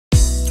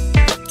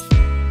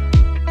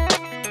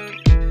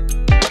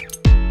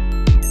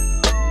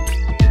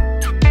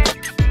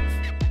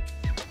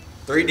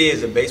3D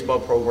is a baseball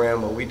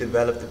program where we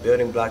develop the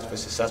building blocks for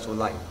successful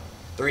life.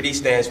 3D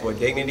stands for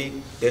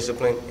dignity,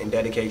 discipline, and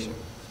dedication.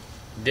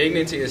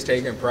 Dignity is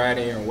taking pride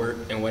in your work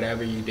and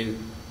whatever you do.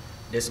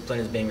 Discipline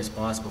is being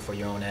responsible for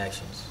your own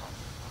actions.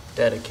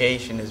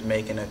 Dedication is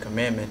making a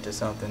commitment to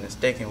something and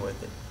sticking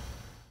with it.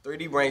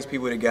 3D brings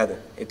people together.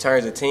 It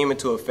turns a team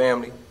into a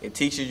family. It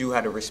teaches you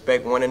how to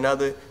respect one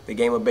another, the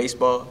game of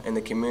baseball, and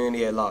the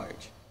community at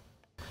large.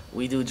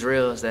 We do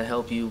drills that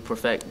help you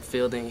perfect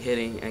fielding,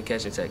 hitting, and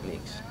catching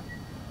techniques.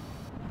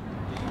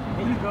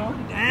 There you go.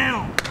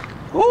 Down.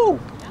 Woo!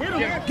 Hit him.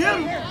 Get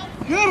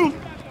him.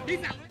 Get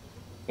him.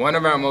 One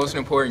of our most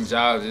important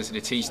jobs is to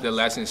teach the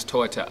lessons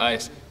taught to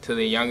us to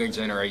the younger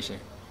generation.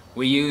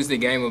 We use the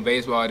game of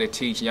baseball to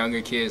teach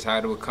younger kids how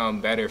to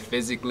become better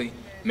physically,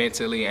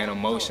 mentally, and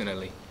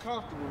emotionally.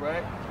 Comfortable,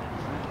 right?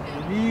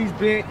 Your knees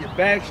bent, your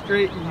back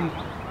straight, and you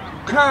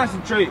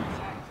concentrate.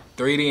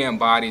 3D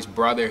embodies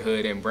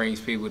brotherhood and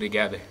brings people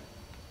together.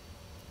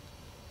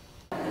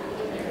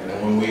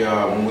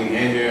 When we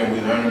in here and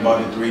we learn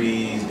about the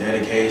 3Ds,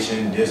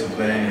 dedication,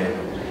 discipline,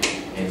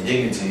 and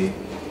dignity,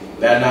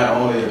 that not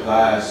only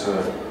applies to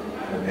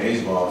the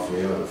baseball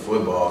field, the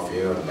football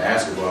field, the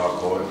basketball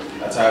court,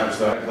 that type of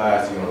stuff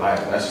applies to your life.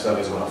 That stuff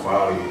is going to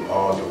follow you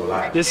all through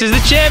life. This is the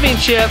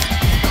championship.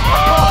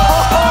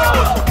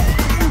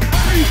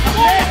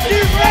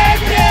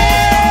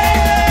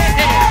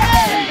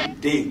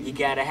 D. You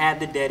gotta have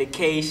the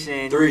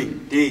dedication.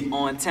 3D.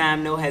 On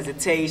time, no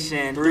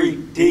hesitation.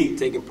 3D.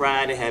 Taking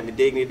pride and having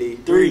dignity.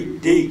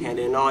 3D.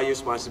 Handling all your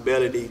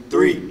responsibility.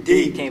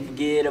 3D. Can't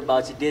forget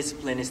about your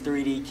discipline. It's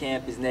 3D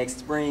campus next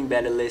spring.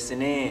 Better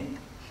listen in.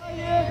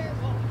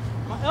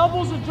 My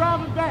elbows are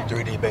driving back.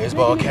 3D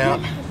baseball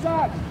camp,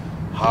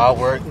 hard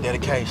work,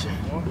 dedication.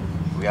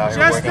 We out here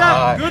Chest working up,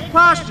 hard, good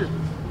posture.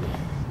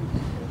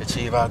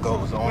 achieve our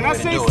goals. The only When I way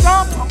to say do it.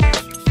 stop,